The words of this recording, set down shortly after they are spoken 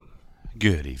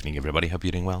Good evening, everybody. Hope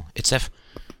you're doing well. It's Seth.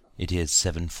 It is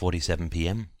 7:47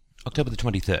 p.m., October the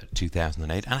 23rd,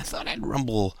 2008, and I thought I'd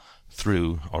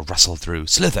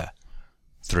slither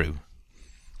through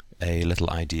a little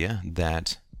idea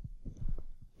that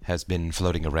has been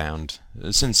floating around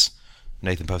since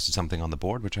Nathan posted something on the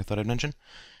board, which I thought I'd mention.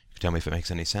 You can tell me if it makes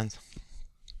any sense.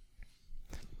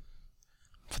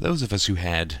 For those of us who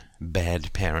had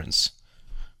bad parents,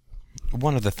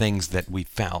 one of the things that we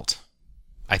felt,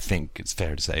 I think it's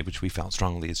fair to say, which we felt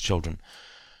strongly as children,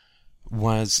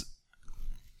 was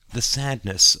the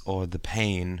sadness or the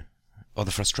pain or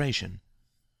the frustration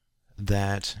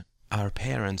that our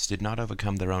parents did not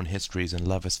overcome their own histories and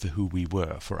love us for who we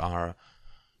were, for our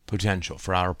potential,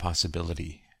 for our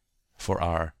possibility, for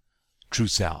our true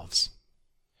selves.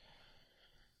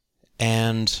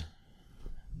 And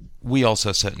we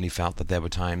also certainly felt that there were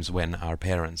times when our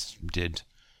parents did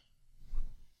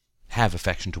have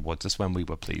affection towards us, when we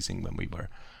were pleasing, when we were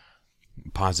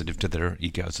positive to their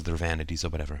egos or their vanities or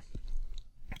whatever.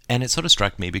 And it sort of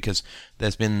struck me because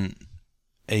there's been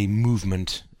a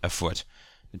movement afoot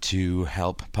to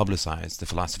help publicize the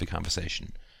philosophy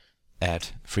conversation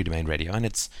at Free Domain Radio. And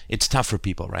it's tough for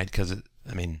people, right? Because,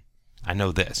 I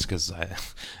know this because I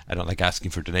don't like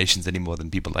asking for donations any more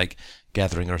than people like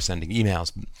gathering or sending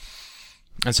emails.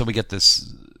 And so we get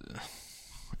this,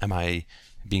 am I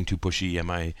being too pushy? Am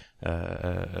I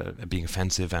being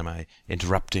offensive? Am I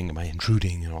interrupting? Am I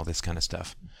intruding? And all this kind of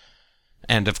stuff.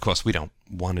 And of course, we don't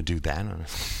want to do that.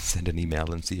 Send an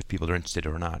email and see if people are interested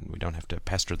or not. We don't have to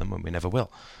pester them, and we never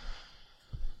will.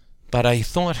 But I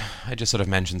thought I'd just sort of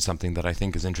mention something that I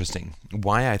think is interesting.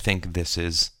 Why I think this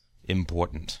is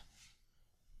important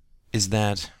is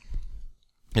that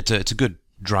it's a good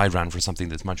dry run for something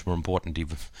that's much more important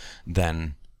even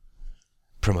than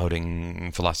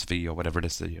promoting philosophy or whatever it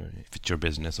is, if it's your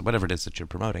business or whatever it is that you're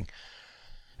promoting.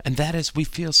 And that is, we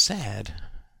feel sad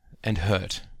and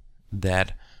hurt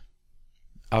that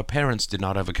our parents did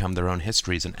not overcome their own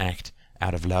histories and act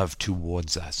out of love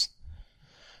towards us.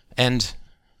 And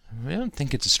I don't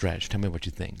think it's a stretch. Tell me what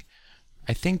you think.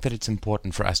 I think that it's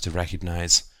important for us to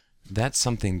recognize that's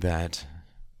something that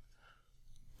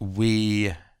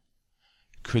we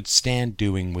could stand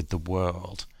doing with the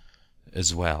world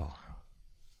as well.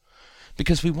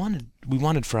 Because we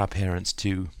wanted for our parents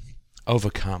to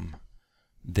overcome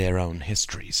their own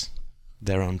histories,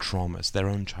 their own traumas, their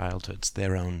own childhoods,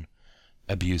 their own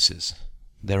abuses,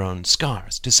 their own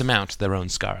scars, to surmount their own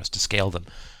scars, to scale them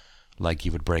like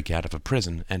you would break out of a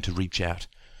prison, and to reach out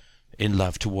in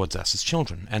love towards us as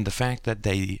children. And the fact that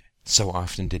they so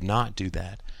often did not do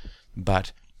that,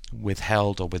 but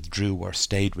withheld or withdrew or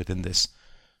stayed within this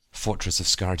fortress of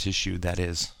scar tissue that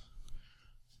is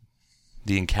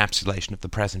the encapsulation of the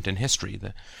present in history,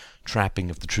 the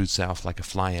trapping of the true self like a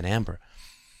fly in amber,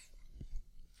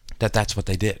 that's what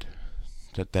they did,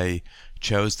 that they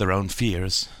chose their own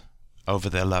fears over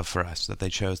their love for us, that they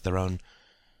chose their own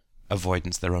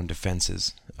avoidance, their own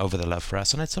defenses over their love for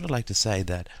us. And I'd sort of like to say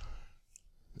that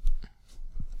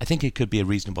I think it could be a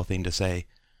reasonable thing to say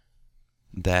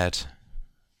that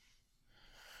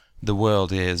the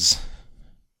world is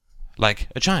like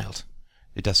a child.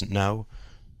 It doesn't know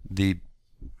the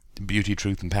beauty,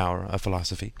 truth, and power of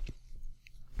philosophy.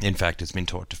 In fact, it's been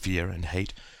taught to fear and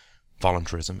hate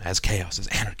voluntarism as chaos, as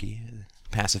anarchy,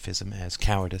 pacifism as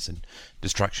cowardice and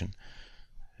destruction,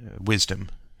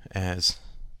 wisdom as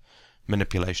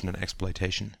manipulation and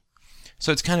exploitation.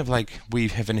 So it's kind of like we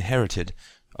have inherited,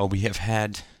 or we have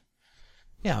had,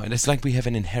 and it's like we have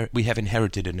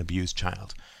inherited an abused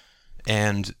child.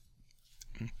 And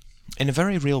in a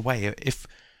very real way,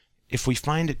 if we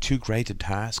find it too great a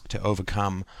task to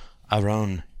overcome our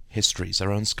own histories,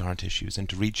 our own scar tissues, and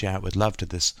to reach out with love to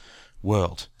this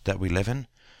world that we live in,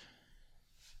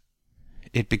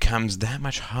 it becomes that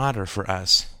much harder for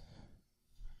us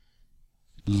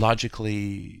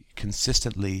logically,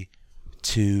 consistently,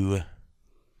 to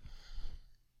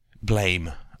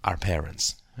blame our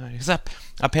parents. Because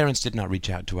our parents did not reach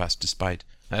out to us despite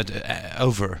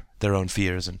over their own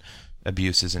fears and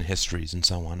abuses and histories and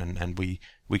so on, and we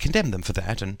condemn them for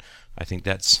that, and I think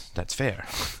that's fair.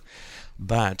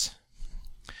 But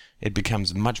it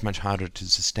becomes much, much harder to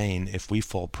sustain if we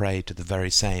fall prey to the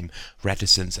very same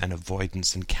reticence and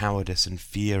avoidance and cowardice and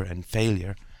fear and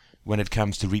failure when it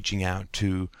comes to reaching out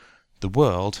to the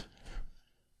world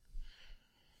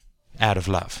out of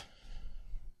love,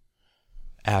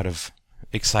 out of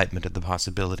excitement at the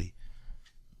possibility.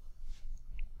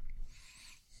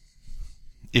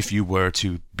 If you were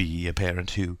to be a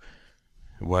parent who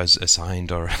was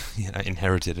assigned or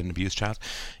inherited an abused child,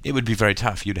 it would be very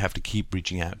tough. You'd have to keep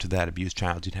reaching out to that abused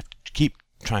child. You'd have to keep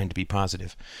trying to be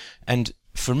positive. And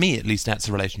for me, at least, that's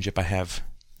the relationship I have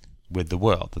with the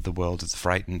world, that the world is a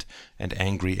frightened and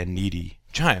angry and needy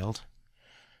child,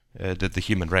 that the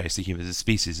human race, the human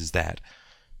species is that.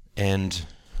 And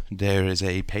there is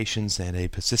a patience and a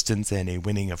persistence and a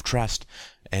winning of trust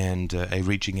and a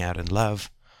reaching out in love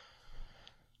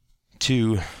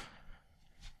to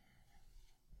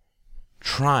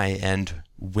try and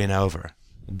win over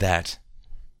that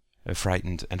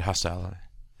frightened and hostile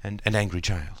and angry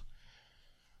child.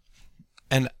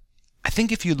 And I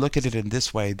think if you look at it in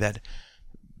this way, that,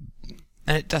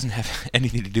 and it doesn't have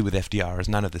anything to do with FDR, as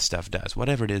none of this stuff does.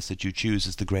 Whatever it is that you choose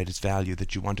is the greatest value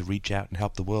that you want to reach out and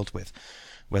help the world with.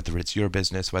 Whether it's your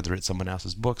business, whether it's someone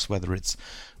else's books,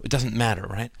 it doesn't matter,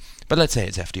 right? But let's say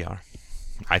it's FDR.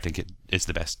 I think it is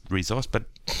the best resource, but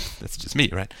that's just me,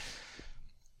 right?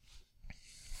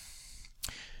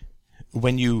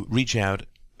 When you reach out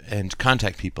and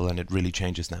contact people and it really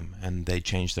changes them, and they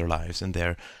change their lives and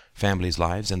their families'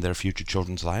 lives and their future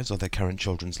children's lives or their current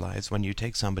children's lives, when you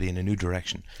take somebody in a new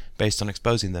direction based on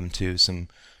exposing them to some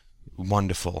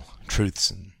wonderful truths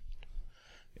and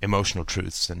emotional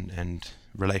truths and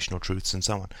relational truths and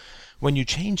so on, when you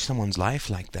change someone's life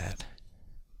like that,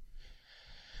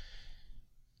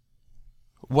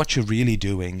 what you're really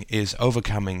doing is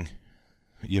overcoming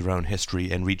your own history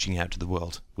and reaching out to the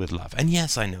world with love. And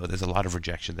yes, I know there's a lot of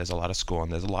rejection, there's a lot of scorn,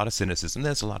 there's a lot of cynicism,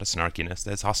 there's a lot of snarkiness,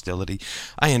 there's hostility.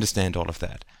 I understand all of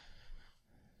that.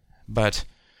 But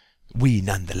we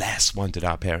nonetheless wanted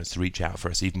our parents to reach out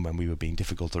for us, even when we were being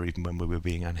difficult, or even when we were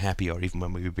being unhappy, or even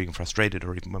when we were being frustrated,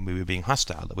 or even when we were being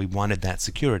hostile, that we wanted that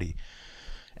security.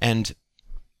 And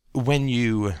when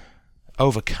you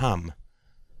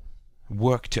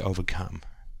work to overcome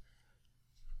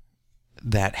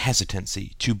that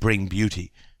hesitancy to bring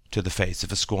beauty to the face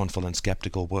of a scornful and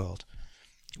skeptical world,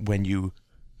 when you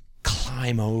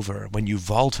when you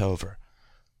vault over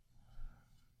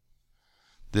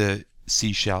the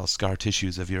seashell scar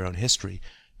tissues of your own history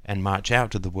and march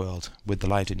out to the world with the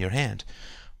light in your hand,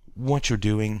 what you're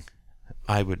doing,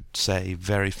 I would say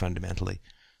very fundamentally,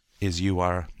 is you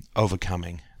are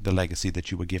overcoming the legacy that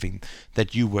you were giving,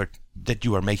 that you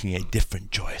are making a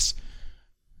different choice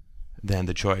than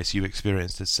the choice you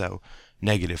experienced as so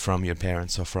negative from your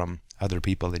parents or from other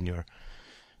people in your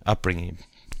upbringing,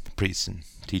 priests and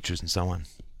teachers and so on.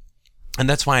 And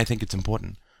that's why I think it's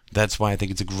important. That's why I think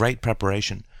it's a great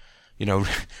preparation.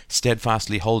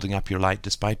 Steadfastly holding up your light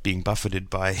despite being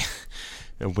buffeted by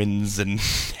winds and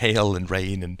hail and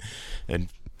rain and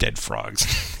dead frogs,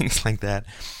 things like that.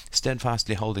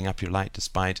 Steadfastly holding up your light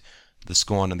despite the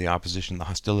scorn and the opposition, the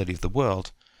hostility of the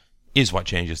world, is what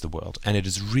changes the world. And it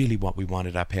is really what we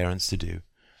wanted our parents to do.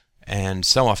 And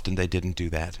so often they didn't do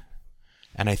that.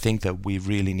 And I think that we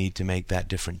really need to make that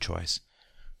different choice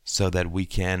so that we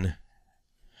can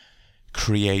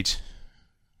create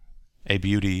a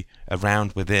beauty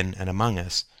around, within, and among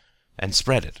us and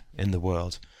spread it in the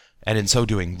world. And in so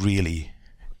doing, really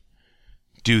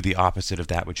do the opposite of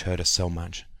that which hurt us so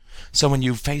much. So when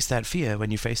you face that fear,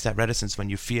 when you face that reticence, when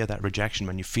you fear that rejection,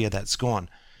 when you fear that scorn,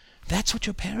 that's what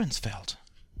your parents felt.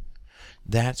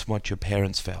 That's what your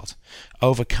parents felt.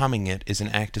 Overcoming it is an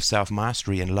act of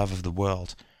self-mastery and love of the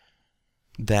world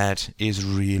that is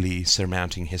really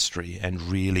surmounting history and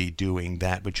really doing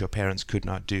that which your parents could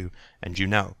not do. And you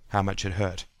know how much it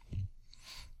hurt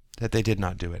that they did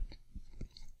not do it.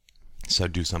 So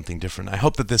do something different. I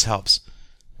hope that this helps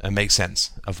make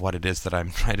sense of what it is that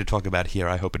I'm trying to talk about here.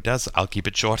 I hope it does. I'll keep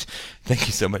it short. Thank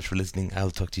you so much for listening.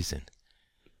 I'll talk to you soon.